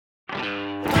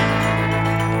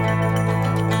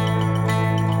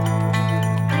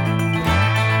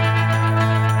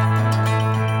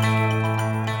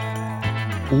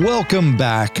Welcome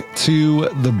back to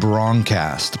the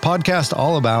Broncast, a podcast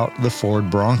all about the Ford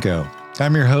Bronco.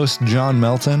 I'm your host, John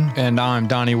Melton. And I'm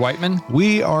Donnie Whiteman.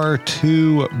 We are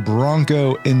two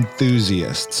Bronco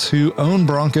enthusiasts who own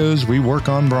Broncos, we work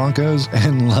on Broncos,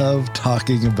 and love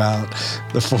talking about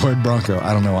the Ford Bronco.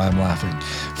 I don't know why I'm laughing.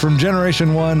 From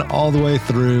Generation 1 all the way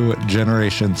through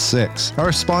Generation 6.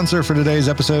 Our sponsor for today's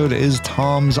episode is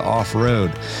Tom's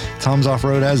Off-Road. Tom's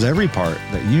Off-Road has every part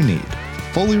that you need.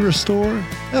 Fully restore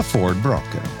a Ford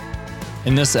Bronco.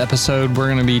 In this episode, we're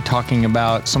going to be talking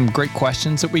about some great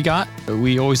questions that we got.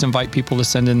 We always invite people to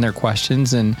send in their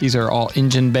questions, and these are all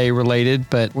engine bay related,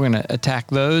 but we're going to attack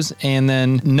those. And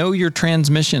then know your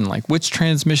transmission, like which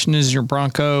transmission is your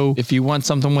Bronco? If you want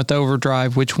something with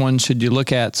overdrive, which one should you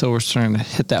look at? So we're starting to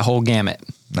hit that whole gamut.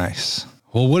 Nice.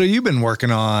 Well, what have you been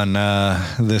working on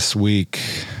this week?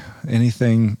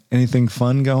 Anything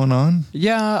fun going on?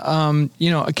 Yeah.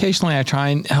 Occasionally I try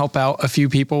and help out a few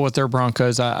people with their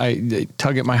Broncos. I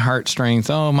tug at my heartstrings.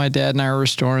 Oh, my dad and I are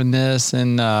restoring this,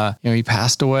 and he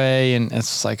passed away, and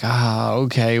it's like,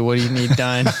 okay, what do you need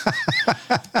done?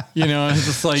 It's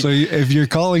just like. So if you're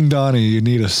calling Donnie, you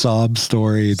need a sob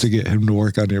story to get him to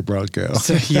work on your Bronco.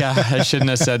 So, yeah, I shouldn't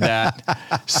have said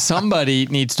that. Somebody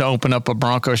needs to open up a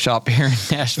Bronco shop here in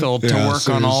Nashville to work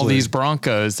on all these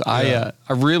Broncos. Yeah.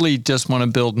 I really just want to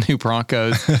build new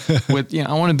Broncos with,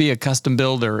 I want to be a custom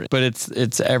builder, but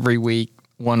it's every week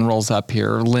one rolls up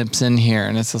here or limps in here,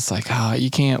 and it's just like, you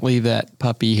can't leave that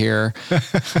puppy here.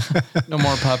 No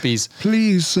more puppies.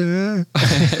 Please, sir.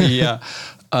 Yeah.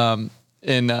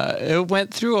 It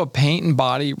went through a paint and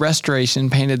body restoration,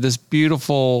 painted this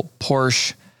beautiful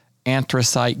Porsche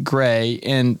anthracite gray,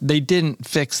 and they didn't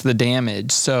fix the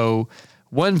damage. So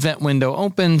one vent window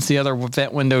opens, the other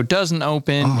vent window doesn't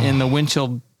open, and the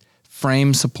windshield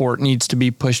frame support needs to be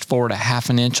pushed forward a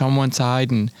half an inch on one side.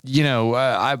 And,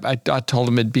 I told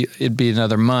him it'd be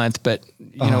another month, but,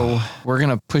 we're going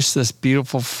to push this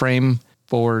beautiful frame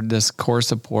forward, this core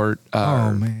support.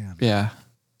 Man. Yeah.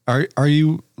 Are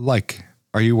you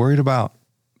worried about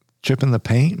chipping the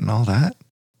paint and all that?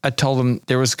 I told him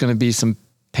there was going to be some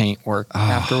paint work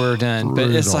after we were done,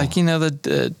 but it's like,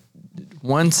 the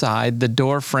one side, the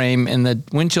door frame and the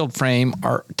windshield frame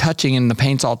are touching and the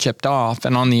paint's all chipped off.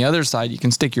 And on the other side, you can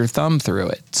stick your thumb through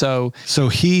it. So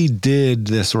he did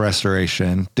this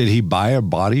restoration. Did he buy a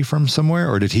body from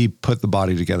somewhere, or did he put the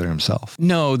body together himself?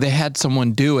 No, they had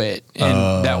someone do it.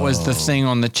 And that was the thing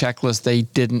on the checklist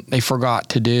they forgot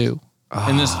to do.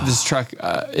 And this truck,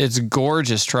 it's a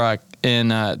gorgeous truck.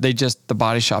 And the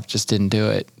body shop just didn't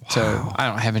do it. Wow. So I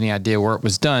don't have any idea where it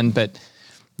was done, but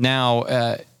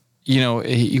now,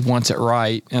 he wants it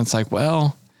right. And it's like,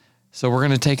 so we're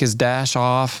going to take his dash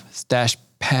off, his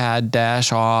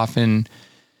dash off, and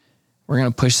we're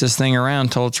going to push this thing around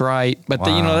until it's right. But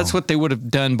that's what they would have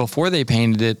done before they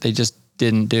painted it. They just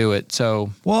didn't do it. So,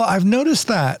 well, I've noticed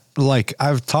that,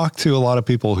 I've talked to a lot of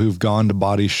people who've gone to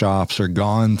body shops or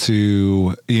gone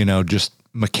to, just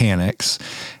mechanics,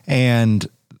 and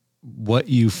what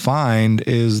you find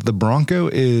is the Bronco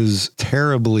is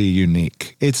terribly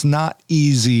unique. It's not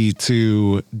easy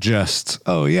to just,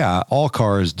 all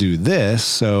cars do this,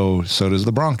 so does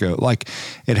the Bronco.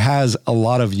 It has a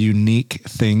lot of unique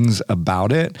things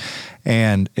about it,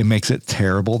 and it makes it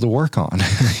terrible to work on.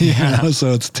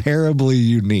 So it's terribly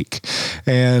unique.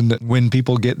 And when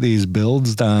people get these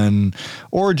builds done,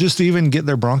 or just even get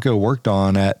their Bronco worked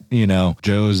on at,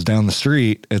 Joe's down the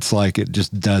street, it's like it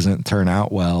just doesn't turn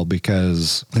out well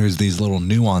because there's these little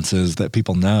nuances that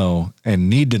people know and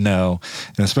need to know.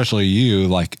 And especially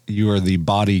you are the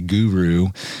body guru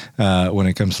when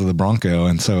it comes to the Bronco.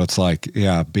 And so it's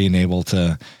being able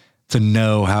to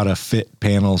know how to fit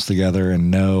panels together and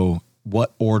know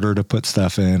what order to put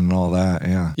stuff in and all that.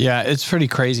 Yeah. Yeah. It's pretty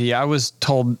crazy. I was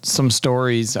told some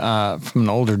stories from an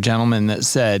older gentleman that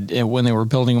said when they were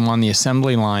building them on the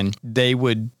assembly line, they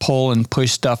would pull and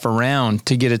push stuff around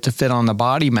to get it to fit on the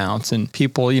body mounts. And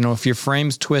people, if your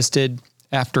frame's twisted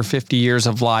after 50 years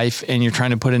of life and you're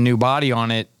trying to put a new body on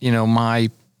it,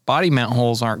 my body mount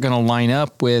holes aren't going to line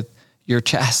up with your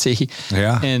chassis.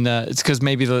 Yeah. And it's because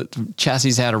maybe the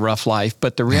chassis had a rough life,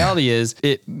 but the reality is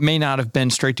it may not have been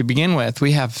straight to begin with.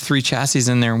 We have 3 chassis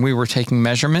in there, and we were taking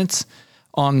measurements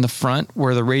on the front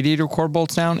where the radiator core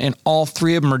bolts down, and all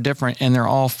 3 of them are different, and they're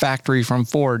all factory from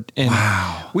Ford. And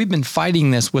we've been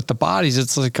fighting this with the bodies.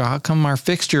 It's like, how come our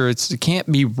fixture, it can't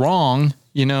be wrong,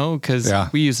 because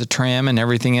we use a tram and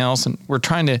everything else, and we're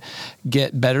trying to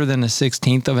get better than a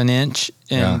 1/16 of an inch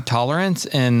in tolerance.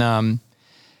 And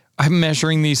I'm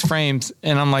measuring these frames,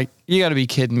 and I'm like, you got to be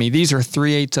kidding me. These are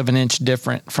 3/8 of an inch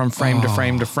different from frame to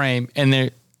frame to frame. And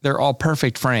they're all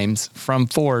perfect frames from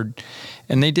Ford.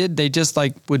 And they just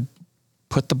like would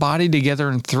put the body together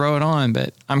and throw it on.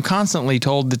 But I'm constantly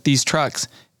told that these trucks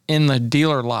in the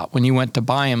dealer lot, when you went to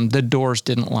buy them, the doors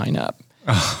didn't line up.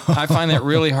 I find that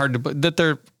really hard to,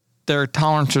 that their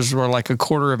tolerances were like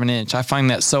 1/4 of an inch. I find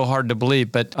that so hard to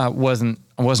believe, but I wasn't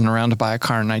around to buy a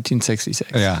car in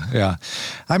 1966. Yeah.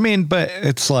 I mean, but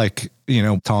it's like,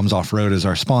 Tom's Off-Road is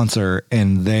our sponsor,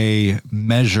 and they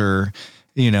measure,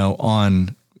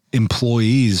 on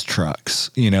employees' trucks,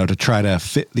 to try to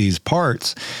fit these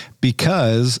parts,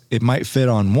 because it might fit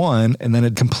on one and then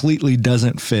it completely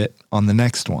doesn't fit on the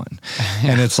next one.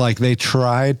 And it's like they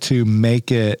try to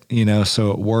make it,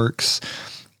 so it works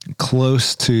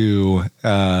close to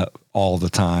all the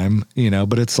time,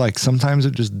 but it's like sometimes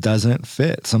it just doesn't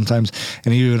fit sometimes.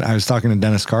 And even I was talking to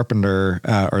Dennis Carpenter,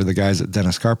 or the guys at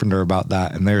Dennis Carpenter, about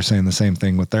that, and they're saying the same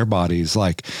thing with their bodies.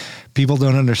 Like, people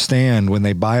don't understand when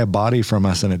they buy a body from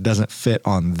us and it doesn't fit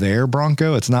on their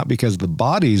Bronco, it's not because the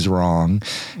body's wrong,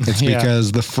 it's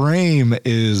because the frame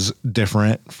is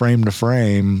different, frame to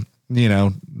frame,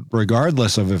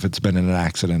 regardless of if it's been in an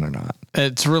accident or not.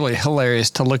 It's really hilarious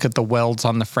to look at the welds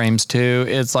on the frames too.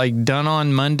 It's like done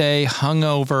on Monday,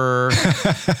 hungover.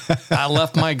 I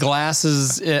left my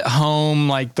glasses at home.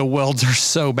 Like, the welds are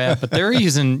so bad, but they're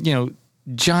using,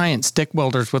 giant stick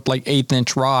welders with like 1/8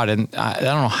 inch rod. And I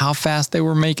don't know how fast they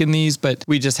were making these, but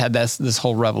we just had this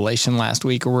whole revelation last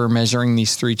week where we were measuring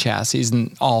these 3 chassis,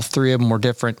 and all 3 of them were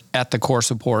different at the core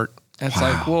support. It's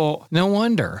like, well, no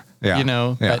wonder,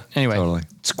 but anyway, totally.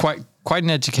 It's quite an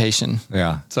education.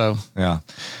 Yeah. So, yeah.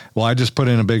 Well, I just put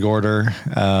in a big order,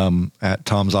 at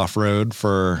Tom's Off-Road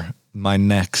for my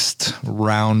next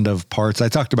round of parts. I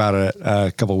talked about it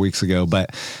a couple of weeks ago,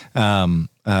 but,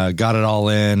 got it all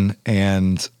in,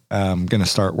 and I'm going to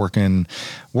start working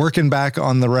back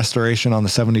on the restoration on the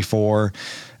 74.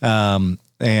 And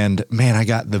man, I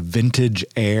got the vintage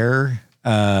air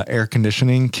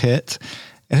conditioning kit.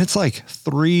 And it's like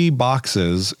 3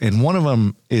 boxes, and one of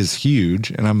them is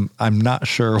huge, and I'm not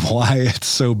sure why it's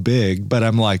so big, but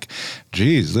I'm like,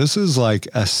 geez, this is like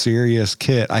a serious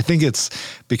kit. I think it's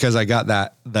because I got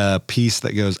the piece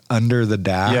that goes under the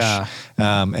dash,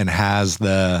 and has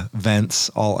the vents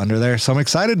all under there. So I'm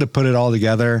excited to put it all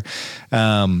together.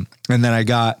 And then I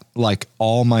got like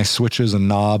all my switches and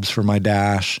knobs for my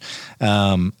dash.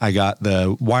 I got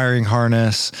the wiring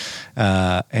harness,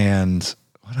 and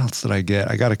what else did I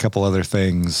get? I got a couple other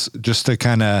things just to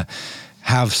kind of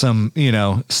have some,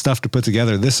 stuff to put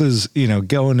together. This is,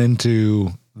 going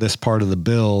into this part of the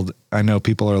build. I know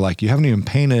people are like, you haven't even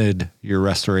painted your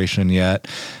restoration yet.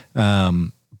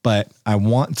 But I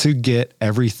want to get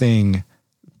everything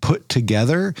put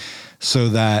together so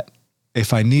that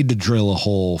if I need to drill a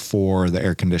hole for the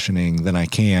air conditioning, then I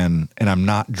can, and I'm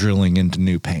not drilling into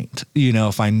new paint.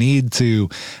 If I need to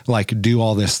like do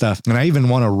all this stuff, and I even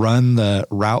want to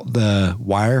route the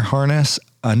wire harness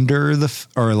under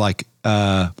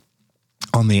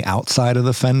on the outside of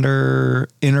the fender,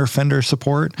 inner fender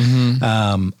support,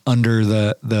 under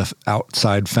the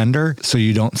outside fender, so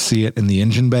you don't see it in the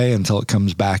engine bay until it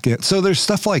comes back in. So there's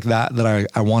stuff like that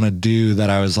I want to do, that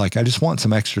I was like, I just want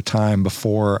some extra time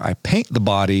before I paint the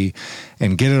body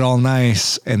and get it all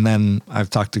nice. And then I've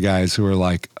talked to guys who are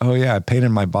like, oh yeah, I painted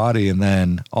my body, and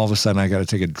then all of a sudden I got to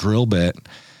take a drill bit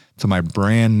to my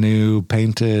brand new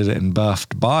painted and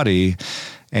buffed body,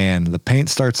 and the paint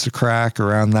starts to crack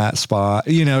around that spot,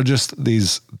 just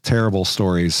these terrible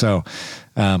stories. So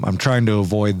I'm trying to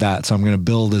avoid that. So I'm going to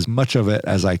build as much of it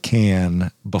as I can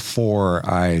before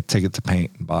I take it to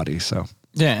paint and body. So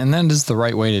yeah, and that is the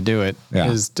right way to do it,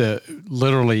 is to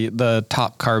literally, the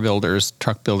top car builders,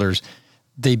 truck builders,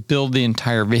 they build the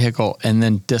entire vehicle and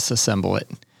then disassemble it.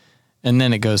 And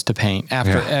then it goes to paint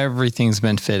after everything's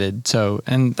been fitted. So,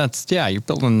 and that's, you're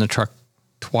building the truck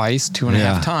twice,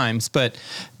 2.5 times, but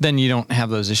then you don't have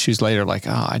those issues later. Like,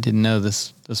 oh, I didn't know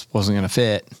this wasn't going to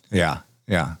fit. Yeah,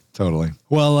 totally.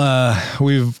 Well,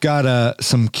 we've got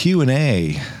some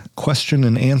Q&A, question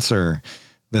and answer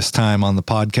this time on the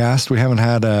podcast. We haven't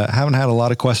had a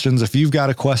lot of questions. If you've got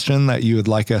a question that you would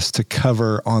like us to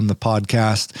cover on the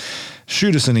podcast,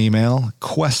 shoot us an email,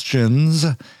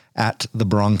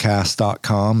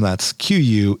 questions@thebroncast.com. That's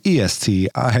questions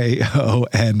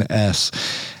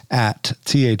at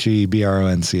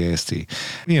THEBRONCAST.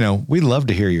 We love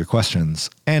to hear your questions,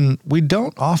 and we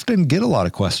don't often get a lot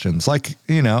of questions, and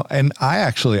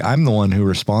I'm the one who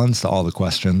responds to all the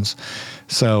questions.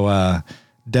 So,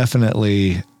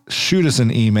 definitely, shoot us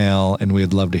an email and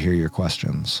we'd love to hear your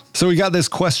questions. So we got this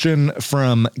question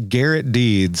from Garrett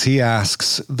Deeds. He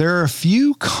asks, there are a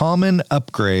few common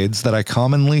upgrades that I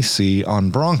commonly see on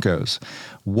Broncos.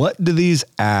 What do these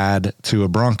add to a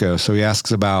Bronco? So he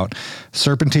asks about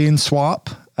serpentine swap,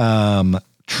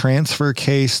 transfer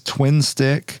case, twin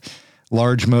stick,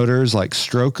 large motors like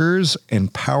strokers,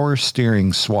 and power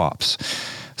steering swaps.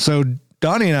 So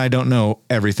Donnie and I don't know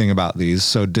everything about these,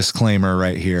 so disclaimer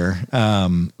right here.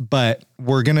 But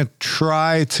we're going to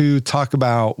try to talk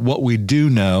about what we do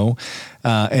know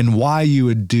and why you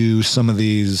would do some of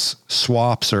these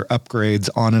swaps or upgrades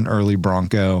on an early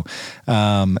Bronco.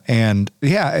 And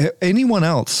yeah, anyone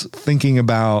else thinking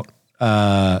about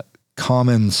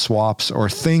common swaps or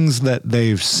things that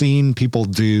they've seen people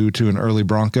do to an early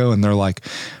Bronco and they're like,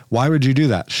 why would you do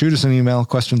that? Shoot us an email,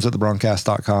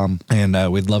 questions@thebroncast.com,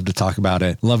 and we'd love to talk about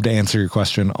it. Love to answer your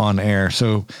question on air.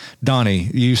 So Donnie,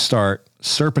 you start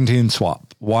serpentine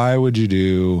swap. Why would you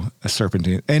do a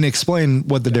serpentine? And explain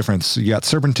what the difference. You got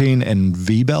serpentine and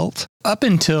V-belt? Up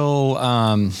until,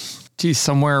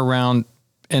 somewhere around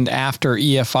and after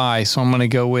EFI. So I'm going to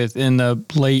go with in the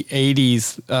late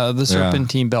 80s, the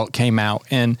serpentine belt came out,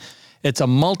 and it's a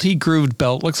multi-grooved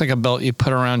belt. Looks like a belt you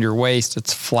put around your waist.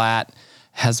 It's flat,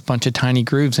 has a bunch of tiny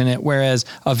grooves in it. Whereas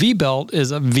a V-belt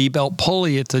is a V-belt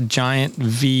pulley. It's a giant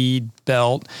V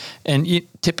belt, and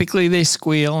typically they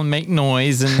squeal and make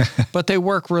noise, but they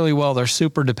work really well. They're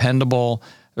super dependable.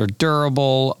 They're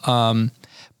durable.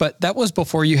 But that was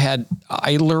before you had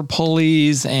idler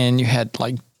pulleys and you had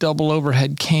like double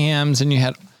overhead cams and you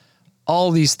had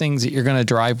all these things that you're going to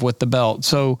drive with the belt.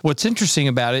 So what's interesting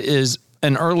about it is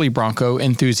an early Bronco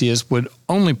enthusiast would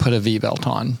only put a V-belt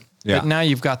on. Yeah. But now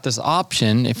you've got this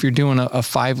option. If you're doing a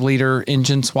 5-liter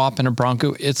engine swap in a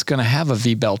Bronco, it's going to have a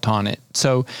V-belt on it.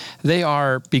 So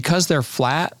because they're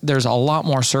flat, there's a lot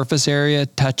more surface area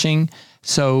touching.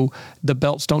 So the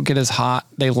belts don't get as hot.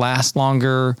 They last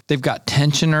longer. They've got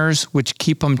tensioners, which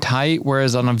keep them tight.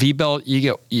 Whereas on a V-belt,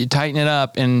 you tighten it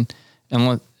up, and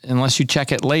unless you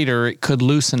check it later, it could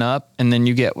loosen up, and then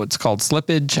you get what's called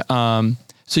slippage.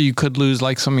 So you could lose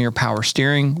like some of your power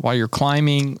steering while you're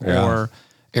climbing or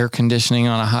air conditioning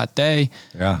on a hot day.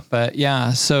 Yeah. But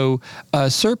yeah, so a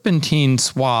serpentine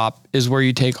swap is where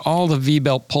you take all the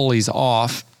V-belt pulleys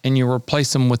off and you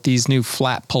replace them with these new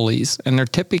flat pulleys. And they're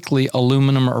typically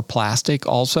aluminum or plastic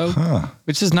also,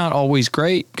 which is not always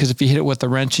great, because if you hit it with a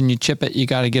wrench and you chip it, you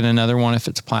got to get another one if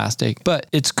it's plastic. But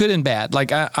it's good and bad.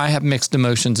 Like I have mixed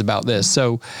emotions about this.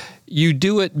 So you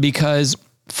do it because,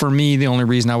 for me, the only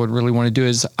reason I would really want to do it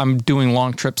is I'm doing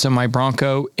long trips in my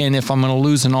Bronco. And if I'm going to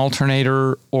lose an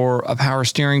alternator or a power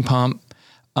steering pump,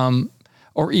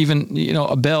 or even,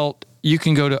 a belt, you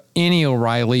can go to any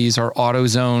O'Reilly's or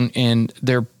AutoZone and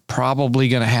they're probably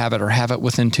going to have it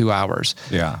within 2 hours.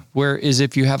 Yeah. Whereas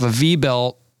if you have a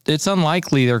V-belt, it's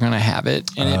unlikely they're going to have it.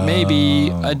 And it may be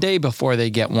a day before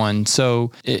they get one.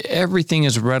 So everything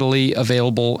is readily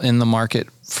available in the market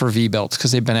for V-belts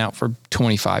because they've been out for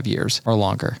 25 years or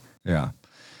longer. Yeah.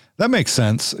 That makes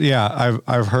sense. Yeah.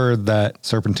 I've heard that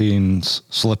serpentines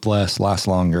slip less, last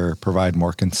longer, provide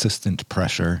more consistent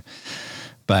pressure.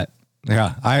 But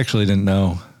yeah, I actually didn't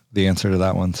know the answer to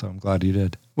that one, so I'm glad you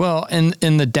did. Well, and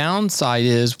the downside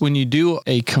is when you do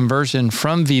a conversion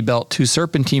from V-belt to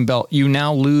serpentine belt, you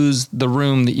now lose the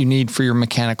room that you need for your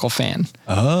mechanical fan.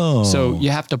 Oh. So you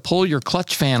have to pull your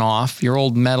clutch fan off, your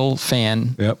old metal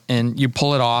fan, and you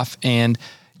pull it off, and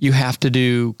you have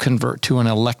to convert to an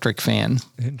electric fan.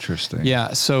 Interesting.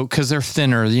 Yeah, so because they're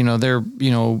thinner, they're,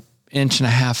 1.5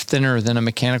 inches thinner than a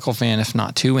mechanical fan, if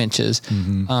not 2 inches.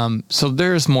 Mm-hmm. So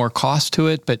there's more cost to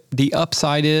it, but the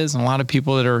upside is, and a lot of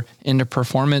people that are into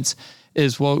performance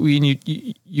is, when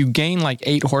you gain like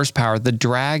 8 horsepower. The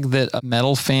drag that a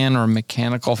metal fan or a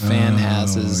mechanical fan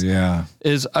has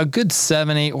is a good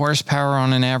 7-8 horsepower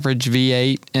on an average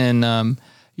V8, and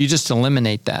you just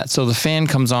eliminate that. So the fan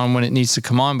comes on when it needs to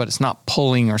come on, but it's not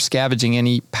pulling or scavenging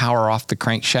any power off the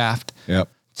crankshaft. Yep.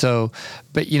 So,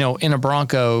 but in a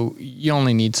Bronco, you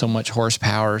only need so much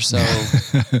horsepower. So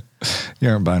you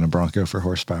aren't buying a Bronco for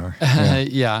horsepower.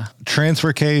 Yeah.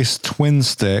 Transfer case, twin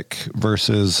stick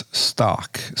versus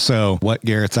stock. So what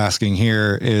Garrett's asking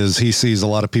here is he sees a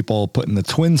lot of people putting the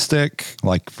twin stick,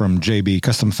 like from JB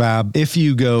Custom Fab. If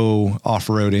you go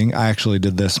off-roading, I actually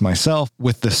did this myself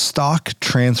with the stock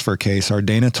transfer case, our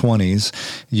Dana 20s.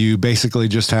 You basically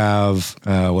just have,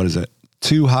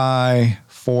 2 high,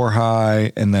 4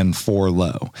 high, and then 4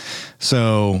 low.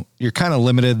 So you're kind of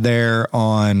limited there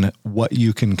on what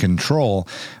you can control.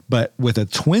 But with a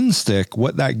twin stick,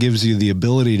 what that gives you the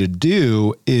ability to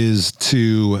do is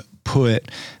to put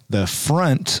the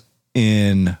front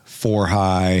in 4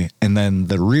 high and then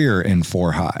the rear in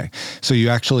 4 high. So you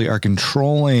actually are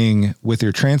controlling with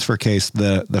your transfer case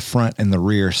the front and the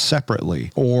rear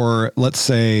separately. Or let's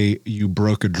say you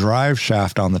broke a drive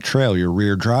shaft on the trail, your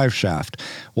rear drive shaft.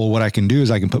 Well, what I can do is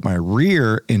I can put my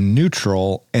rear in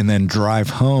neutral and then drive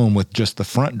home with just the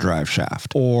front drive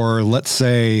shaft. Or let's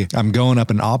say I'm going up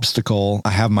an obstacle,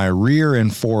 I have my rear in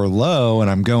 4 low and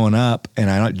I'm going up and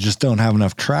I just don't have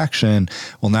enough traction.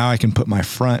 Well, now I can put my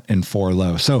front in 4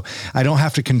 low. So I don't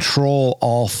have to control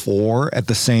all 4 at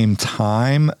the same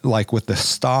time, like with the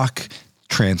stock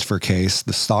transfer case,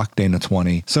 the stock Dana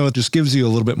 20. So it just gives you a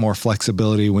little bit more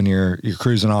flexibility when you're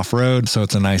cruising off road. So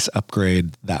it's a nice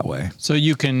upgrade that way. So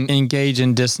you can engage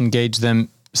and disengage them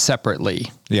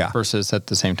separately versus at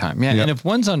the same time. Yeah. Yep. And if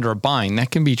one's under a bind,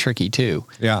 that can be tricky too.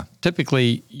 Yeah.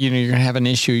 Typically, you're going to have an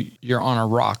issue. You're on a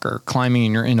rock or climbing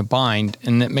and you're in a bind,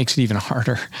 and that makes it even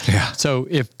harder. Yeah. So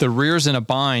if the rear's in a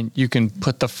bind, you can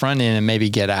put the front in and maybe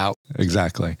get out.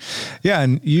 Exactly. Yeah.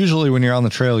 And usually when you're on the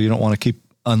trail, you don't want to keep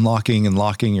unlocking and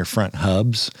locking your front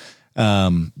hubs.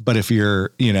 But if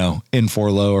you're, in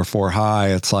 4 low or 4 high,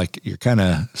 it's like you're kind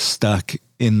of stuck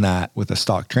in that with a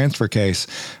stock transfer case.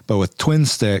 But with twin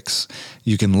sticks,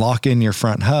 you can lock in your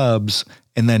front hubs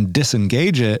and then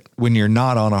disengage it when you're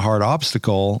not on a hard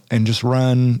obstacle and just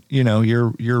run,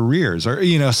 your rears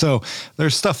or, so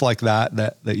there's stuff like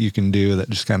that you can do that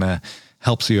just kind of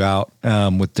helps you out,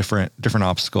 with different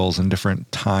obstacles and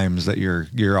different times that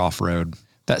you're off road.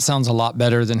 That sounds a lot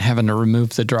better than having to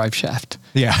remove the drive shaft.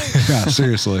 Yeah. Yeah,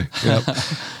 seriously. Yep.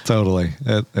 Totally.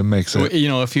 It makes it.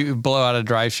 If you blow out a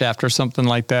drive shaft or something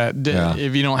like that,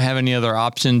 if you don't have any other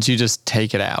options, you just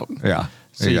take it out. Yeah.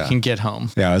 So you can get home.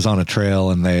 Yeah. I was on a trail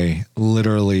and they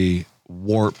literally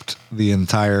warped the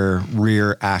entire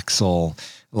rear axle,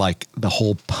 like the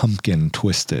whole pumpkin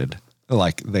twisted.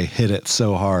 Like they hit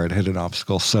an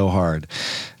obstacle so hard.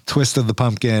 Twisted the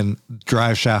pumpkin,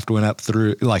 drive shaft went up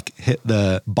through, like hit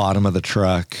the bottom of the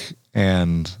truck.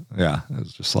 And it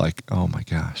was just like, oh my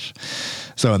gosh.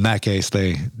 So in that case,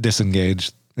 they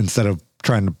disengaged instead of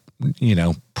trying to,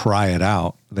 pry it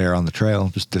out there on the trail,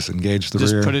 just disengage the rear.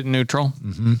 Just put it in neutral.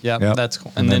 Mm-hmm. Yep, that's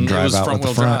cool. And then it was front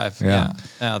wheel drive. Yeah.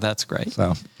 Oh, that's great.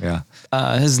 So, yeah.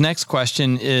 His next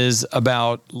question is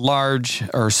about large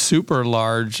or super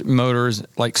large motors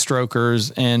like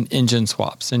strokers and engine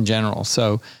swaps in general.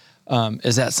 So,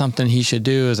 is that something he should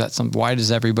do? Why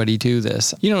does everybody do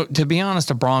this? To be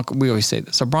honest, we always say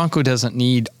this, a Bronco doesn't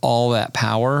need all that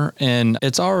power, and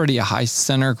it's already a high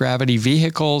center of gravity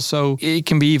vehicle, so it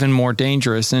can be even more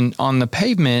dangerous. And on the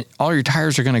pavement, all your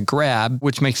tires are going to grab,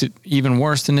 which makes it even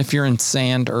worse than if you're in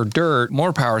sand or dirt.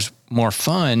 More power is more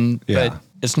fun, but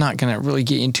it's not going to really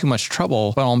get you in too much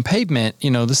trouble. But on pavement,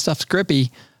 this stuff's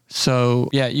grippy. So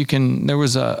there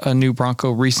was a new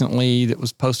Bronco recently that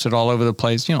was posted all over the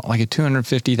place, like a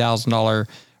 $250,000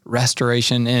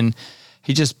 restoration. And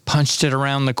he just punched it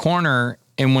around the corner.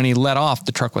 And when he let off,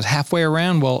 the truck was halfway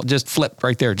around. Well, it just flipped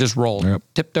right there, just rolled,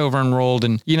 tipped over and rolled.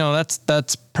 And,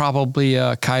 that's probably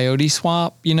a coyote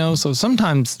swap, so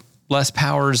sometimes less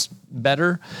power is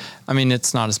better. I mean,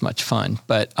 it's not as much fun,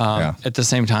 but at the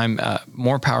same time,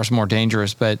 more power is more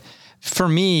dangerous. But for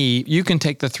me, you can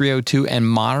take the 302 and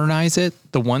modernize it.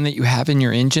 The one that you have in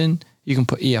your engine, you can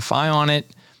put EFI on it.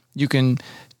 You can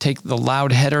take the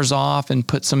loud headers off and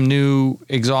put some new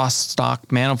exhaust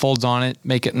stock manifolds on it,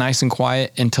 make it nice and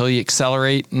quiet until you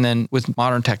accelerate. And then with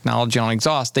modern technology on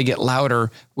exhaust, they get louder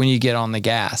when you get on the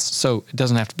gas. So it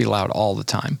doesn't have to be loud all the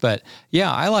time. But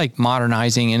I like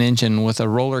modernizing an engine with a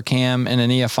roller cam and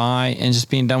an EFI and just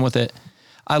being done with it.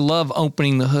 I love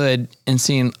opening the hood and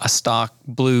seeing a stock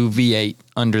blue V8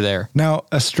 under there. Now,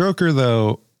 a stroker,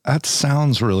 though, that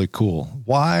sounds really cool.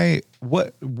 Why?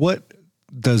 What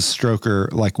does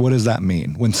stroker, like, what does that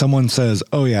mean? When someone says,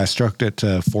 oh, yeah, I stroked it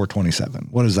to 427,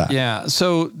 what is that? Yeah,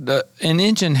 so an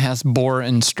engine has bore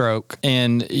and stroke,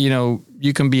 and,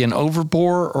 you can be an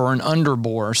overbore or an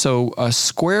underbore. So a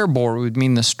square bore would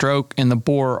mean the stroke and the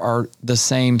bore are the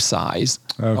same size.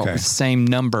 Okay. Same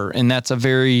number. And that's a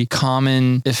very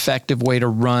common, effective way to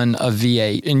run a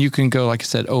V8. And you can go, like I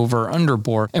said, over or under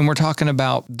bore. And we're talking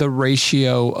about the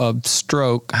ratio of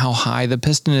stroke, how high the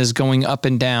piston is going up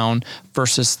and down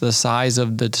versus the size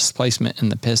of the displacement in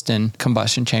the piston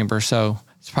combustion chamber. So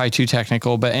it's probably too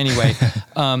technical. But anyway,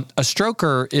 a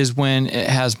stroker is when it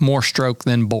has more stroke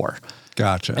than bore.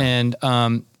 Gotcha. And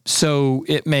so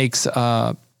it makes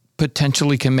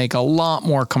potentially can make a lot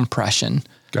more compression.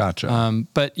 Gotcha.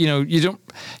 But you don't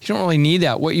really need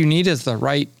that. What you need is the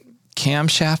right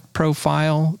camshaft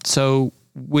profile. So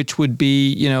which would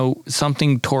be,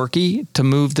 something torquey to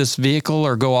move this vehicle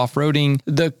or go off-roading.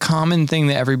 The common thing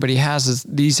that everybody has is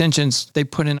these engines, they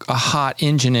put in a hot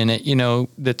engine in it,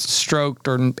 that's stroked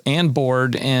and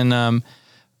bored and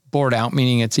bored out,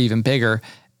 meaning it's even bigger.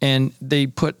 And they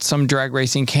put some drag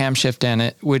racing camshaft in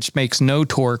it, which makes no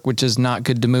torque, which is not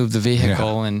good to move the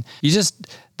vehicle. Yeah. And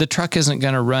the truck isn't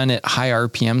going to run at high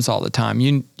RPMs all the time.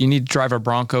 You need to drive a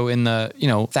Bronco in the,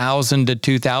 1,000 to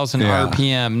 2,000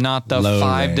 RPM, not the low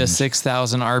 5,000 range to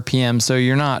 6,000 RPM. So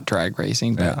you're not drag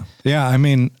racing. But. Yeah. I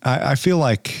mean, I feel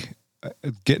like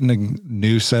getting a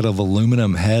new set of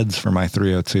aluminum heads for my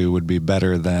 302 would be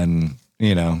better than,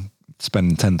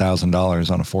 spending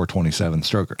 $10,000 on a 427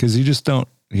 stroker, because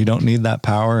you don't need that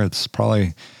power. It's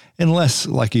probably, unless,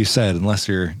 like you said, unless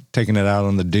you're taking it out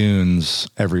on the dunes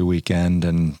every weekend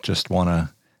and just want to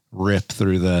rip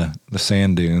through the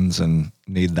sand dunes and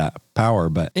need that power.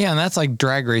 But yeah, and that's like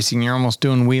drag racing. You're almost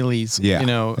doing wheelies. Yeah,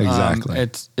 exactly.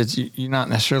 It's you're not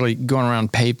necessarily going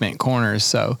around pavement corners.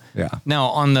 So yeah. Now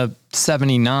on the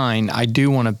 79, I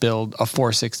do want to build a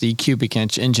 460 cubic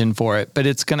inch engine for it, but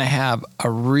it's going to have a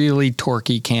really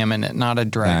torquey cam in it, not a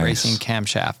drag racing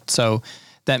camshaft. So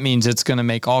that means it's going to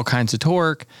make all kinds of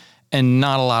torque and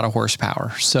not a lot of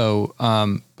horsepower. So,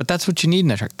 but that's what you need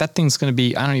in a truck. That thing's going to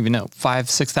be, I don't even know,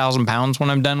 6,000 pounds when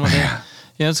I'm done with it.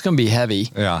 It's going to be heavy.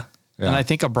 Yeah. And I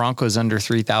think a Bronco is under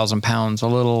 3,000 pounds, a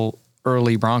little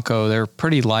early Bronco. They're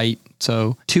pretty light.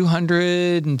 So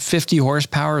 250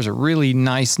 horsepower is a really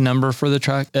nice number for the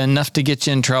truck. Enough to get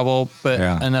you in trouble, but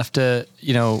enough to,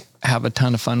 have a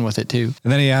ton of fun with it too.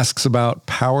 And then he asks about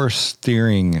power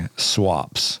steering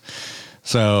swaps.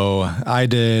 So I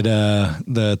did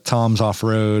the Tom's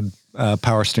Off-Road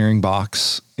power steering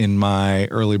box in my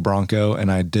early Bronco,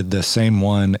 and I did the same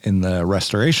one in the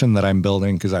restoration that I'm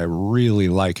building because I really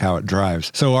like how it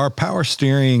drives. So our power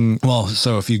steering,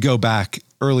 so if you go back,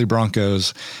 early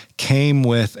Broncos came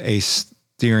with a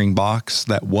steering box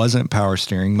that wasn't power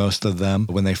steering, most of them,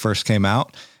 when they first came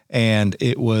out, and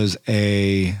it was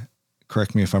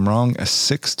correct me if I'm wrong, a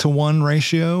 6-to-1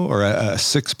 ratio or a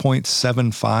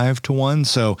 6.75 to 1.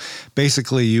 So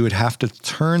basically you would have to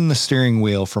turn the steering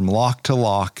wheel from lock to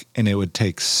lock, and it would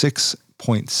take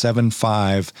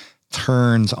 6.75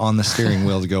 turns on the steering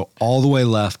wheel to go all the way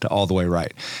left to all the way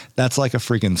right. That's like a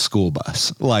freaking school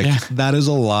bus. That is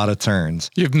a lot of turns.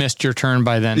 You've missed your turn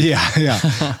by then. Yeah.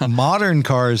 Modern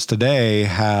cars today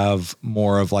have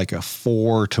more of like a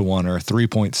 4-to-1 or a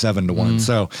 3.7 to 1.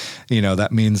 So,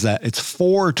 that means that it's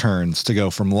 4 turns to go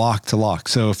from lock to lock.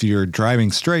 So if you're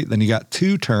driving straight, then you got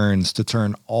 2 turns to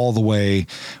turn all the way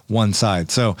one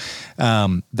side. So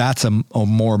that's a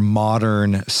more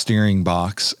modern steering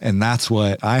box. And that's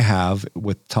what I have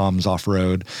with Tom's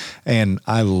Off-Road, and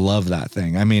I love that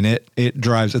thing. I mean, it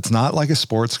drives. It's not like a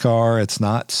sports car. It's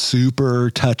not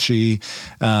super touchy,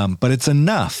 but it's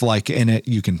enough. Like in it,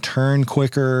 you can turn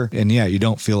quicker, and you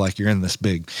don't feel like you're in this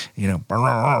big,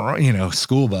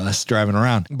 school bus driving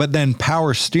around. But then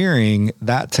power steering,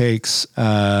 that takes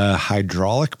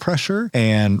hydraulic pressure,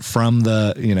 and from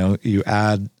the you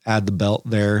add the belt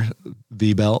there,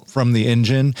 V-belt from the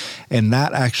engine, and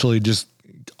that actually just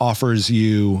offers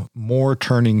you more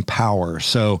turning power.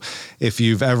 So if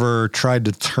you've ever tried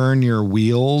to turn your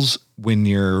wheels when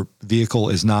your vehicle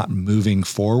is not moving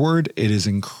forward, it is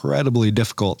incredibly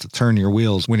difficult to turn your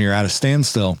wheels when you're at a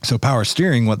standstill. So power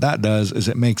steering, what that does is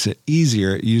it makes it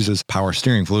easier. It uses power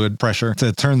steering fluid pressure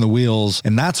to turn the wheels.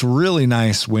 And that's really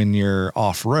nice when you're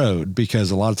off-road, because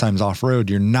a lot of times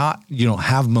off-road, you don't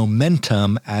have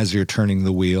momentum as you're turning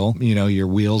the wheel. Your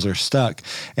wheels are stuck.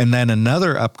 And then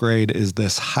another upgrade is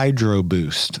this hydro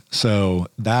boost. So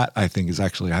that I think is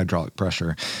actually hydraulic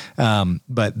pressure.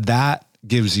 But that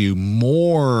gives you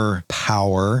more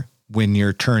power when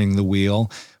you're turning the wheel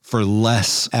for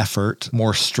less effort,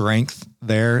 more strength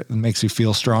there. It makes you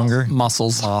feel stronger.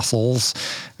 Muscles.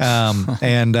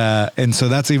 And so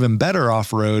that's even better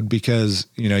off-road because,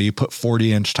 you put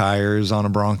 40-inch tires on a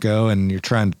Bronco and you're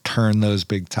trying to turn those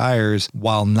big tires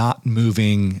while not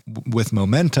moving with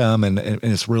momentum, and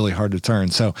it's really hard to turn.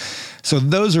 So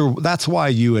that's why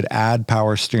you would add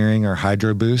power steering or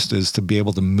hydro boost, is to be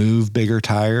able to move bigger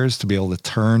tires, to be able to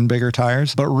turn bigger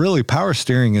tires. But really, power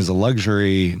steering is a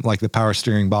luxury. Like the power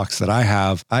steering box that I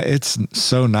have, it's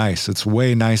so nice. It's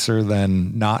way nicer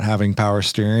than not having power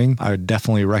steering. I would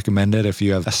definitely recommend it. If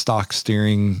you have a stock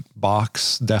steering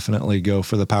box, definitely go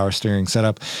for the power steering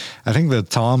setup. I think the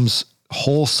Tom's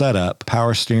whole setup,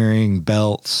 power steering,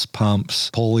 belts, pumps,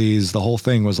 pulleys, the whole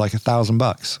thing was like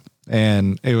 $1,000.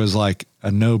 And it was like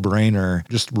a no-brainer.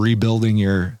 Just rebuilding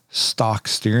your stock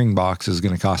steering box is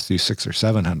going to cost you $600 or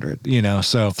 $700,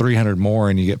 so $300 more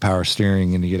and you get power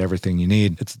steering and you get everything you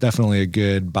need. It's definitely a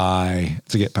good buy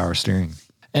to get power steering.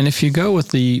 And if you go with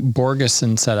the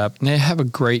Borgeson setup, they have a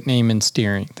great name in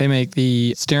steering. They make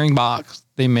the steering box.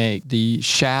 They make the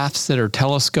shafts that are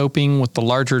telescoping with the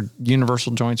larger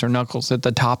universal joints or knuckles at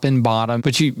the top and bottom.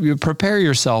 But you prepare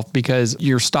yourself because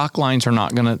your stock lines are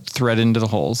not going to thread into the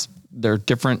holes. They're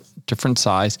different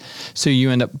size. So you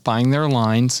end up buying their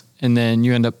lines, and then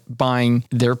you end up buying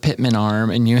their pitman arm,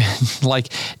 and you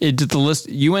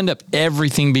you end up,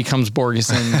 everything becomes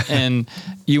Borgeson and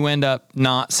you end up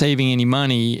not saving any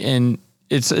money, and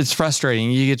it's frustrating.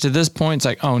 You get to this point, it's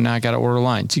like, oh, now I got to order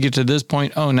lines. You get to this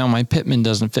point, oh, now my pitman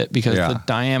doesn't fit because the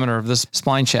diameter of this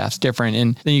spline shaft's different.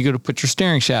 And then you go to put your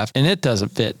steering shaft and it doesn't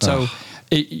fit. So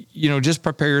just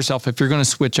prepare yourself. If you're going to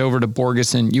switch over to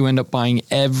Borgeson, you end up buying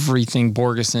everything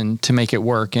Borgeson to make it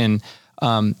work. And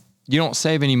you don't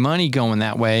save any money going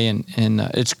that way. And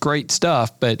it's great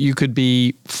stuff, but you could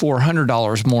be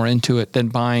 $400 more into it than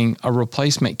buying a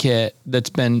replacement kit that's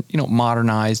been,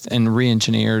 modernized and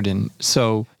re-engineered. And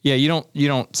so, you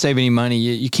don't save any money.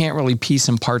 You can't really piece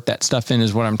and part that stuff in,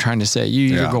 is what I'm trying to say.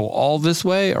 You either go all this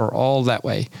way or all that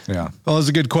way. Yeah. Well, it's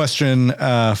a good question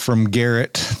from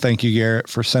Garrett. Thank you, Garrett,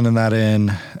 for sending that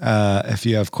in. If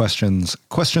you have questions at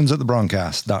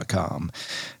thebroncast.com.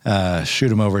 Shoot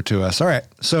them over to us. All right.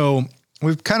 So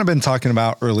we've kind of been talking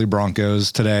about early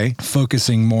Broncos today,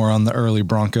 focusing more on the early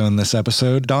Bronco in this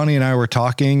episode. Donnie and I were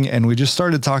talking, and we just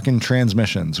started talking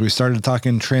transmissions. We started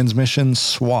talking transmission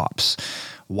swaps.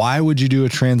 Why would you do a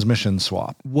transmission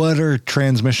swap? What are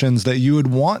transmissions that you would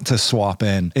want to swap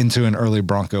into an early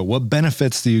Bronco? What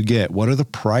benefits do you get? What are the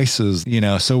prices?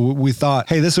 So we thought,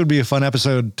 hey, this would be a fun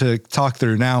episode to talk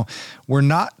through. Now, we're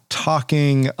not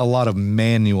talking a lot of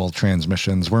manual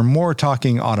transmissions. We're more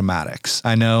talking automatics.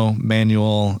 I know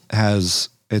manual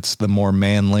it's the more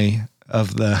manly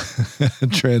of the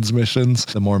transmissions,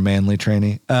 the more manly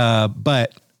tranny.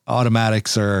 But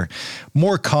automatics are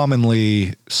more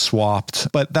commonly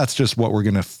swapped, but that's just what we're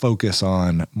going to focus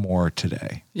on more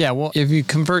today. Yeah, well, if you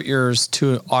convert yours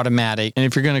to automatic, and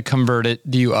if you're going to convert it,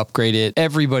 do you upgrade it?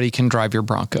 Everybody can drive your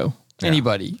Bronco. Yeah.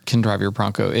 Anybody can drive your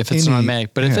Bronco if it's an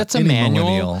automatic. But if it's a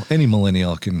manual... Any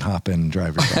millennial can hop in and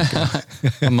drive your Bronco.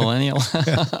 A millennial?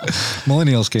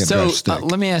 Millennials can't drive stick.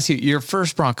 Let me ask you, your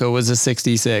first Bronco was a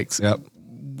 66. Yep.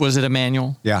 Was it a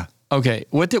manual? Yeah. Okay.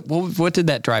 What did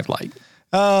that drive like?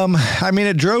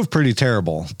 It drove pretty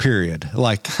terrible, period.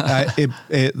 Like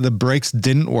the brakes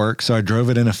didn't work. So I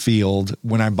drove it in a field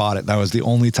when I bought it. That was the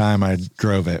only time I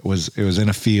drove it. It was in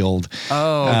a field.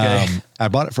 Oh, okay. I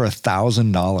bought it for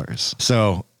 $1,000.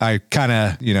 So I kind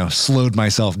of, slowed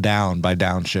myself down by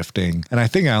downshifting. And I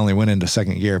think I only went into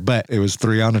second gear, but it was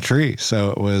 3 on a tree.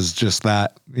 So it was just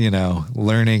that,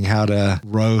 learning how to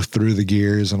row through the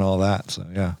gears and all that. So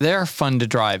yeah. They're fun to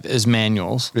drive as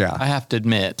manuals. Yeah. I have to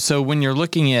admit. So when you're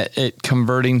looking at it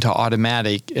converting to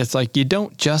automatic, it's like you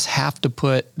don't just have to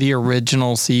put the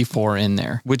original C4 in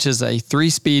there, which is a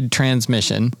 3-speed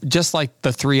transmission, just like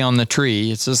the 3 on the tree.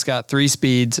 It's just got 3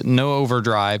 speeds, no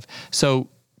overdrive. So,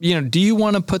 do you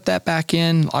want to put that back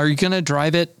in? Are you going to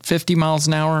drive it 50 miles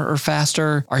an hour or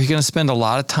faster? Are you going to spend a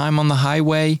lot of time on the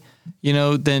highway?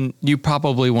 Then you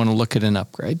probably want to look at an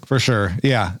upgrade. For sure.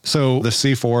 Yeah. So the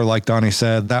C4, like Donnie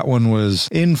said, that one was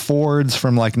in Fords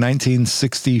from like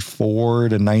 1964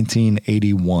 to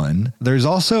 1981. There's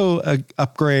also an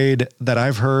upgrade that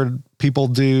I've heard people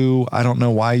do. I don't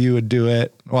know why you would do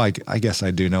it. Well, I guess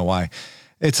I do know why.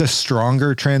 It's a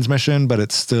stronger transmission, but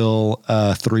it's still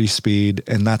 3-speed,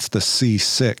 and that's the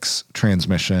C6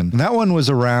 transmission. And that one was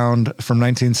around from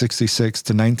 1966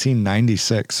 to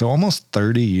 1996, so almost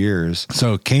 30 years.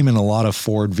 So it came in a lot of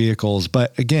Ford vehicles,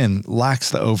 but again, lacks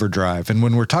the overdrive. And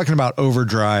when we're talking about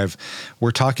overdrive,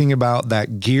 we're talking about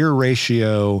that gear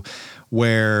ratio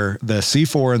where the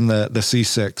C4 and the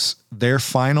C6, their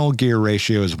final gear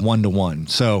ratio is 1-to-1.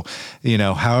 So,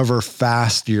 however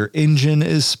fast your engine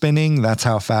is spinning, that's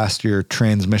how fast your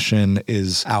transmission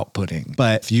is outputting.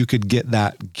 But if you could get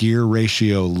that gear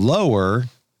ratio lower,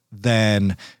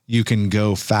 then you can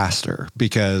go faster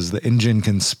because the engine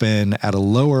can spin at a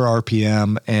lower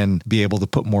RPM and be able to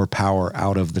put more power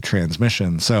out of the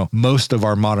transmission. So most of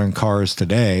our modern cars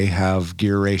today have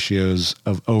gear ratios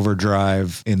of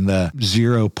overdrive in the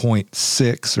 0.6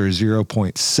 or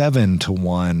 0.7 to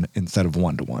 1 instead of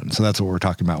 1 to 1. So that's what we're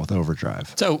talking about with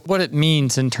overdrive. So what it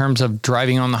means in terms of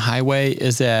driving on the highway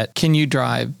is that can you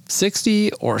drive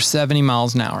 60 or 70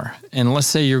 miles an hour? And let's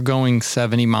say you're going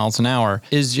 70 miles an hour.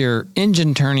 Is your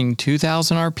engine turning turning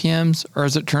 2,000 RPMs or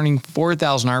is it turning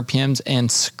 4,000 RPMs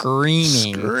and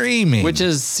screaming, which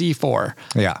is C4.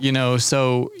 Yeah. You know,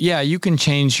 so yeah, you can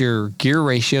change your gear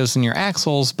ratios and your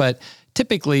axles, but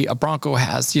typically a Bronco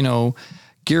has, you know,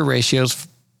 gear ratios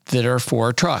that are for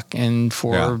a truck and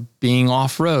for being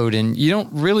off-road. And you don't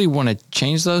really want to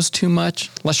change those too much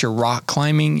unless you're rock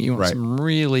climbing. You want some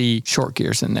really short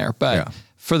gears in there. But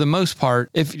for the most part,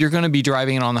 if you're going to be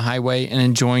driving it on the highway and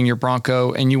enjoying your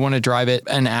Bronco and you want to drive it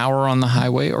an hour on the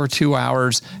highway or 2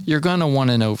 hours, you're going to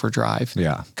want an overdrive.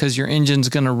 Yeah. Because your engine's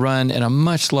going to run at a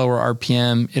much lower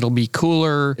RPM. It'll be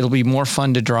cooler. It'll be more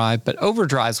fun to drive. But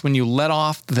overdrives, when you let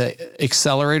off the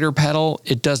accelerator pedal,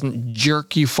 it doesn't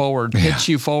jerk you forward, pitch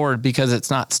you forward because it's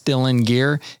not still in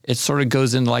gear. It sort of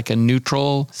goes into like a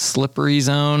neutral, slippery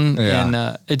zone. Yeah.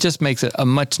 And it just makes it a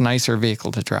much nicer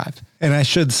vehicle to drive. And I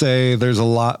should say there's a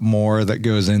lot more that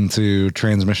goes into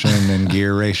transmission and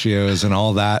gear ratios and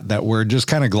all that we're just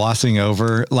kind of glossing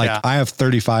over. Like I have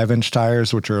 35-inch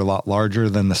tires, which are a lot larger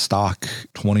than the stock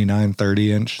 29,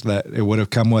 30-inch that it would have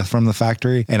come with from the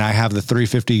factory. And I have the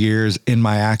 350 gears in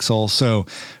my axle. So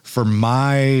for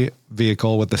my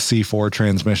vehicle with the C4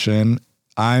 transmission,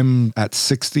 I'm at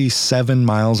 67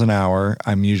 miles an hour.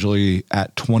 I'm usually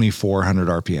at 2,400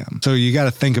 RPM. So you got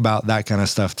to think about that kind of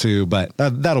stuff too, but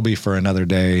that'll be for another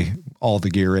day, all the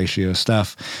gear ratio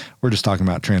stuff. We're just talking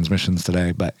about transmissions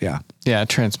today, but yeah. Yeah,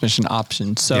 transmission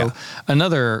options. So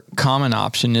another common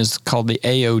option is called the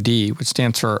AOD, which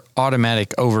stands for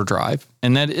automatic overdrive.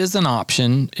 And that is an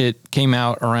option. It came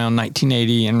out around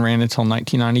 1980 and ran until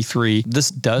 1993.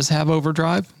 This does have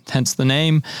overdrive, hence the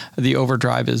name. The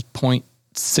overdrive is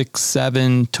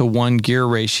 0.67 to 1 gear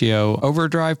ratio.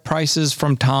 Overdrive prices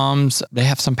from Tom's, they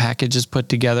have some packages put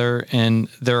together and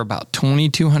they're about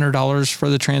 $2,200 for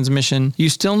the transmission. You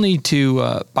still need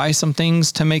to buy some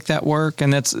things to make that work.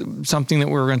 And that's something that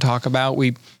we were going to talk about.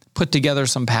 We put together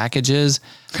some packages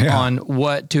on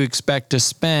what to expect to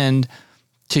spend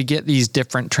to get these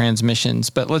different transmissions.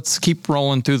 But let's keep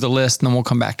rolling through the list and then we'll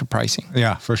come back to pricing.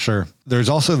 Yeah, for sure. There's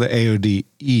also the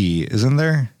AOD-E, isn't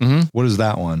there? Mm-hmm. What is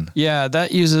that one? Yeah,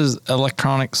 that uses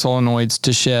electronic solenoids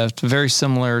to shift, very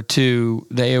similar to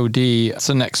the AOD. It's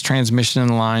the next transmission in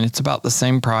the line. It's about the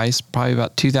same price, probably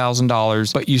about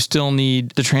 $2,000, but you still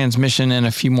need the transmission and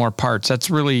a few more parts.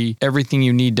 That's really everything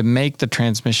you need to make the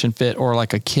transmission fit or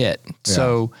like a kit. Yeah.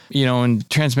 So, you know, and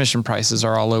transmission prices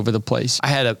are all over the place. I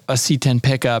had a C10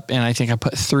 pickup and I think I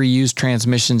put 3 used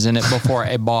transmissions in it before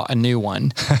I bought a new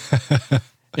one.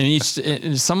 And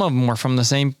some of them were from the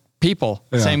same people,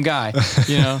 same guy,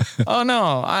 you know. Oh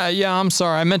no, I'm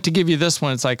sorry. I meant to give you this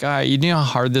one. It's like, you know how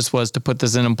hard this was to put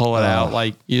this in and pull it out.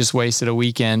 Like you just wasted a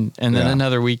weekend and then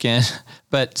another weekend.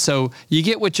 But so you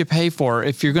get what you pay for.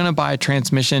 If you're going to buy a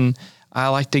transmission, I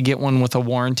like to get one with a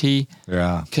warranty.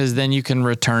 Yeah. Because then you can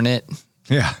return it.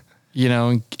 Yeah. You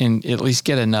know, and at least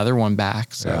get another one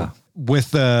back. So. Yeah.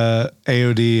 With the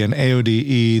AOD and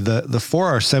AOD-E, the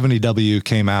 4R70W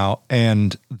came out,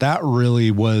 and that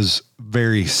really was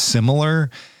very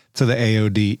similar to the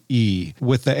AOD-E.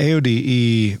 With the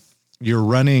AOD-E, you're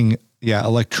running,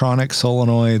 electronic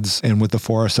solenoids, and with the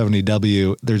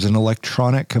 4R70W, there's an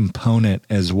electronic component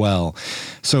as well.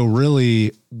 So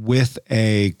really, with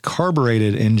a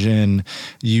carbureted engine,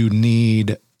 you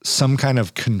need some kind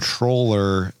of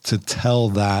controller to tell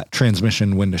that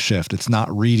transmission when to shift. It's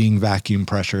not reading vacuum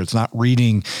pressure. It's not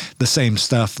reading the same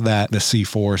stuff that the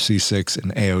C4, C6,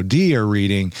 and AOD are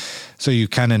reading. So you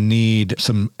kind of need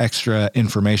some extra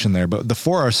information there. But the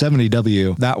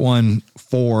 4R70W, that one,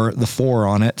 the 4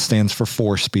 on it stands for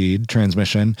 4-speed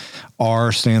transmission.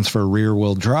 R stands for rear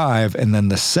wheel drive. And then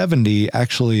the 70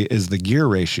 actually is the gear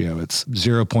ratio. It's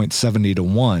 0.70 to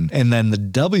 1. And then the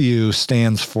W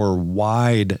stands for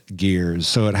wide gears.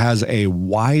 So it has a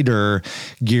wider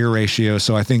gear ratio.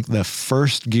 So I think the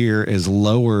first gear is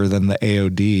lower than the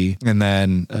AOD, and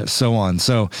then so on.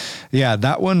 So yeah,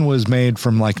 that one was made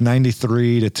from like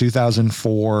 93 to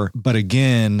 2004. But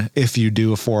again, if you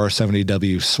do a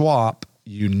 4R70W swap,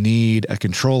 you need a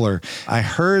controller. I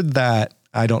heard that,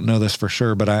 I don't know this for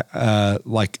sure, but I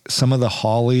like some of the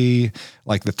Holley,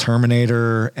 like the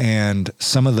Terminator and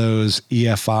some of those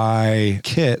EFI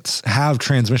kits have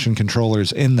transmission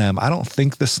controllers in them. I don't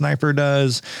think the Sniper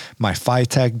does. My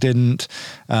Phytech didn't.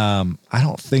 I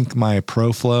don't think my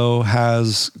ProFlow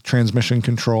has transmission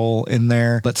control in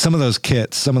there, but some of those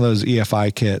kits, some of those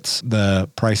EFI kits, the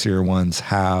pricier ones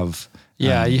have.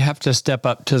 Yeah, you have to step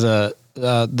up to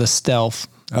the Stealth.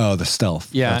 Oh, the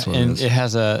Stealth. Yeah, and it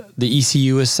has the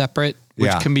ECU is separate,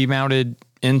 which can be mounted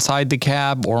inside the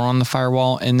cab or on the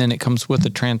firewall, and then it comes with a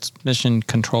transmission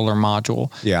controller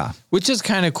module. Yeah. Which is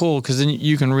kind of cool because then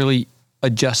you can really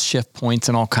adjust shift points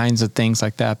and all kinds of things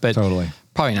like that. But totally,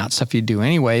 probably not stuff you do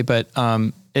anyway. But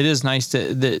it is nice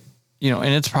that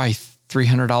and it's probably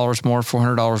 $300 more,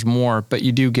 $400 more, but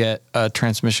you do get a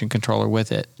transmission controller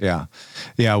with it. Yeah.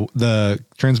 Yeah. The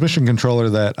transmission controller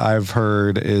that I've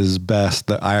heard is best,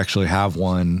 that I actually have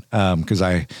one, because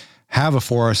I have a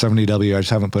 4R70W, I just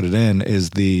haven't put it in,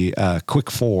 is the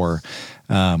Quick 4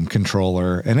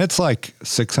 controller, and it's like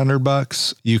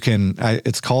 $600. You can,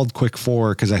 it's called Quick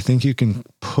 4 because I think you can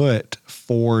put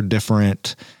 4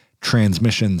 different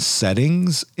transmission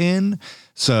settings in.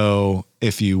 So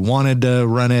if you wanted to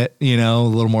run it, a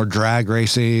little more drag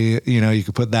racy, you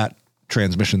could put that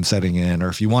transmission setting in, or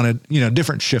if you wanted,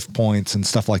 different shift points and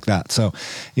stuff like that. So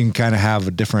you can kind of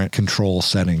have different control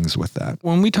settings with that.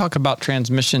 When we talk about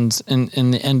transmissions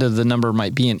in the end of the number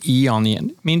might be an E on the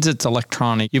end, it means it's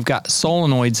electronic. You've got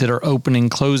solenoids that are opening,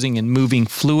 closing, and moving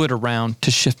fluid around to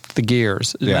shift the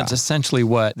gears. Yeah. That's essentially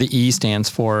what the E stands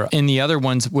for. And the other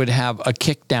ones would have a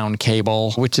kickdown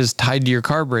cable, which is tied to your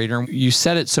carburetor. You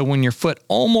set it so when your foot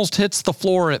almost hits the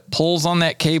floor, it pulls on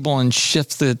that cable and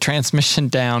shifts the transmission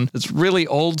down. It's really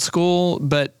old school,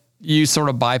 but you sort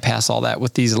of bypass all that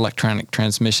with these electronic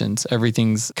transmissions.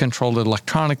 Everything's controlled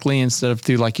electronically instead of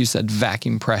through, like you said,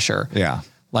 vacuum pressure. Yeah.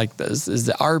 Like as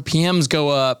the RPMs go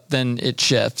up, then it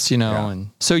shifts, And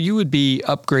so you would be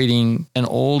upgrading an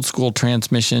old school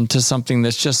transmission to something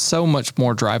that's just so much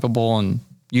more drivable and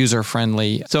user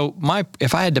friendly. So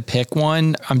if I had to pick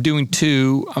one, I'm doing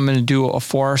 2. I'm going to do a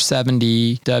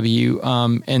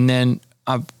 4R70W, and then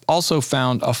I've also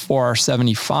found a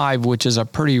 4R75, which is a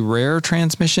pretty rare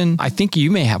transmission. I think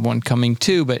you may have one coming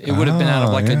too, but it would have been out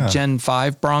of a Gen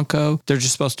 5 Bronco. They're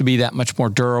just supposed to be that much more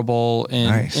durable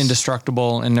and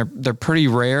indestructible, and they're pretty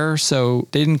rare, so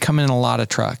they didn't come in a lot of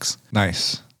trucks.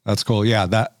 Nice. That's cool. Yeah,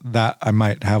 that I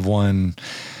might have one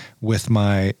with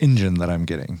my engine that I'm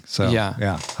getting. So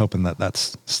yeah, hoping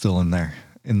that's still in there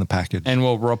in the package. And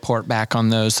we'll report back on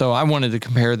those. So I wanted to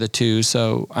compare the two.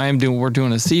 So we're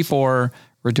doing a C4,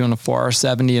 we're doing a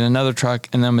 4R70 in another truck,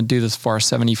 and then I'm going to do this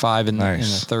 4R75 in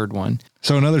the third one.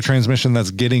 So another transmission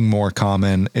that's getting more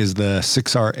common is the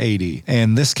 6R80.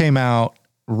 And this came out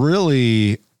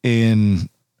really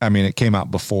it came out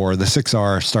before. The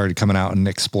 6R started coming out in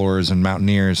Explorers and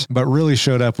Mountaineers, but really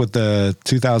showed up with the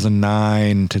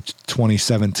 2009 to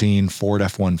 2017 Ford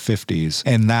F-150s.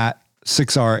 And that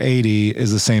 6R80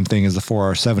 is the same thing as the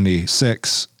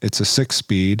 4R76. It's a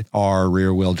 6-speed R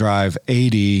rear wheel drive.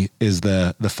 80 is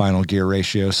the final gear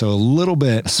ratio. So a little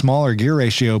bit smaller gear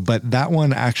ratio, but that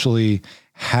one actually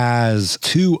has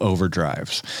 2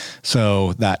 overdrives.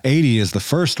 So that 80 is the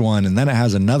first one, and then it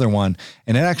has another one,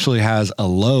 and it actually has a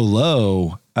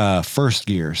low first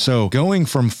gear. So going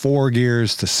from 4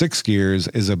 gears to 6 gears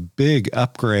is a big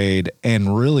upgrade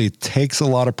and really takes a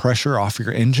lot of pressure off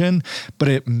your engine, but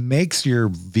it makes your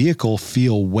vehicle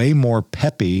feel way more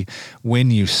peppy when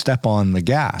you step on the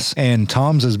gas. And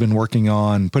Tom's has been working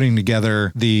on putting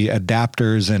together the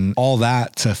adapters and all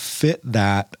that to fit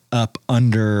that up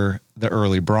under the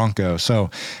early Bronco. So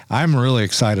I'm really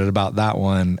excited about that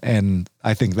one. And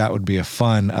I think that would be a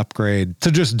fun upgrade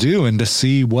to just do and to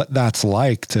see what that's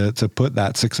like to put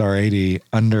that 6R80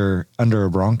 under a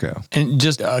Bronco. And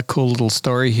just a cool little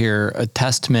story here, a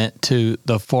testament to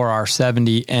the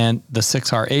 4R70 and the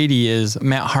 6R80 is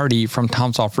Matt Hardy from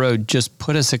Tom's Off-Road just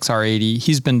put a 6R80.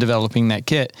 He's been developing that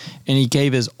kit, and he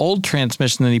gave his old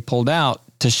transmission that he pulled out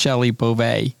to Shelley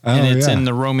Beauvais, and it's in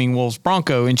the Roaming Wolves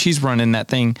Bronco, and she's running that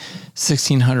thing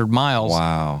 1,600 miles.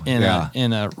 Wow! In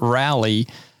a rally.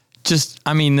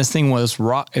 This thing was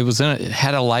rock. It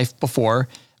had a life before,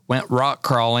 went rock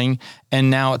crawling,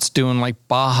 and now it's doing like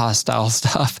Baja style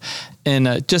stuff.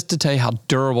 And just to tell you how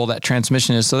durable that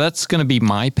transmission is, so that's going to be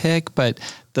my pick. But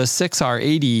the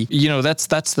 6R80,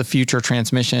 that's the future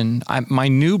transmission. My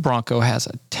new Bronco has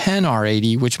a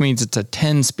 10R80, which means it's a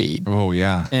 10-speed. Oh,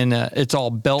 yeah. And it's all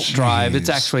belt drive. It's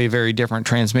actually a very different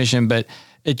transmission, but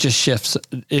it just shifts.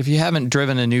 If you haven't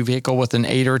driven a new vehicle with an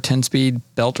 8 or 10-speed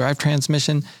belt drive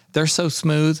transmission, they're so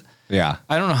smooth. Yeah.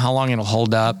 I don't know how long it'll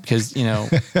hold up because,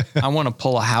 I want to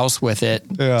pull a house with it.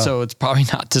 Yeah. So it's probably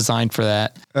not designed for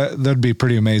that. That'd be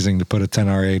pretty amazing to put a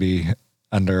 10R80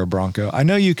 under a Bronco. I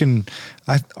know you can,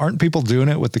 aren't people doing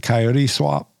it with the Coyote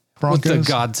swap Broncos? With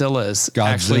the Godzillas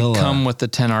actually come with the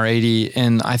 10R80,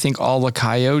 and I think all the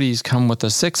Coyotes come with the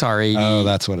 6R80. Oh,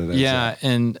 that's what it is. Yeah.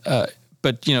 And,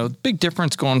 but big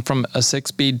difference going from a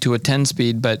 6-speed to a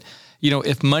 10-speed, but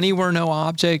if money were no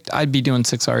object, I'd be doing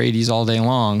 6R80s all day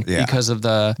long because of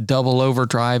the double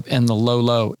overdrive and the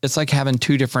low. It's like having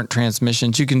two different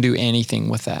transmissions. You can do anything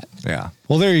with that. Yeah.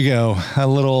 Well, there you go. A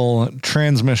little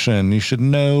transmission. You should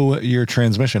know your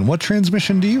transmission. What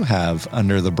transmission do you have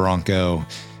under the Bronco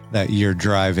that you're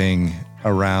driving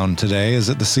around today? Is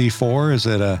it the C4? Is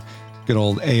it a good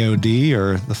old AOD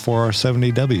or the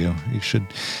 4R70W?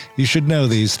 You should know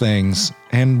these things.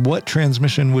 And what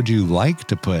transmission would you like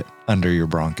to put under your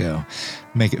Bronco?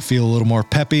 Make it feel a little more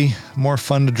peppy, more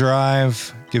fun to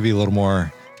drive, give you a little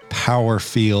more power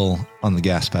feel on the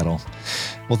gas pedal.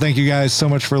 Well, thank you guys so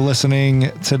much for listening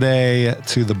today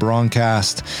to the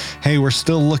Broncast. Hey, we're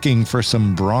still looking for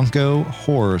some Bronco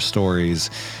horror stories.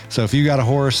 So if you got a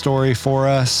horror story for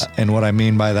us, and what I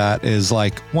mean by that is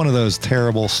like one of those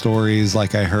terrible stories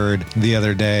like I heard the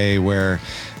other day where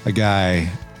a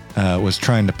guy was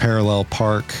trying to parallel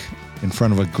park in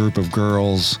front of a group of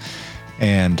girls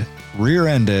and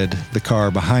rear-ended the car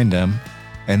behind him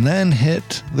and then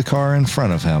hit the car in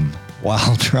front of him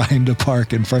while trying to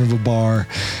park in front of a bar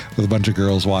with a bunch of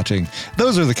girls watching.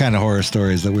 Those are the kind of horror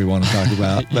stories that we want to talk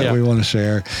about, that we want to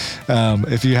share.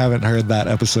 If you haven't heard that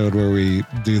episode where we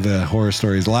do the horror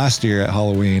stories last year at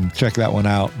Halloween, check that one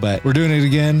out. But we're doing it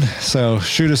again. So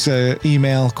shoot us an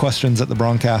email,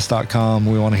 questions@thebroncast.com.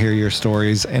 We want to hear your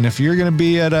stories. And if you're going to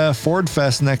be at a Ford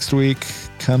Fest next week,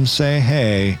 come say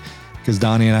hey, because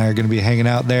Donnie and I are going to be hanging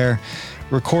out there,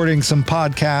 recording some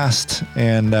podcast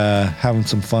and having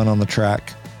some fun on the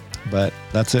track. But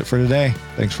that's it for today.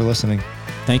 Thanks for listening.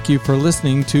 Thank you for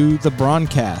listening to the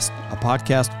Broncast, a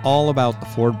podcast all about the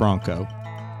Ford Bronco.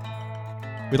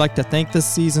 We'd like to thank this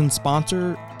season's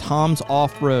sponsor, Tom's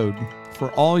Off-Road, for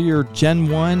all your Gen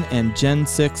 1 and Gen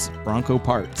 6 Bronco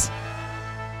parts.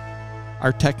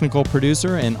 Our technical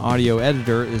producer and audio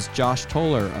editor is Josh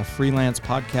Toller, a freelance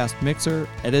podcast mixer,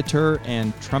 editor,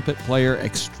 and trumpet player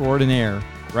extraordinaire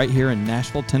right here in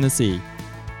Nashville, Tennessee.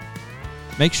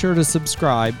 Make sure to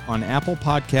subscribe on Apple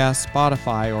Podcasts,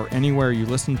 Spotify, or anywhere you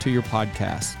listen to your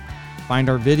podcasts. Find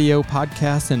our video,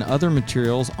 podcasts, and other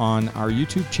materials on our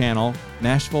YouTube channel,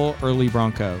 Nashville Early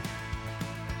Bronco.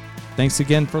 Thanks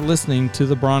again for listening to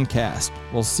the Broncast.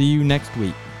 We'll see you next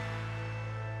week.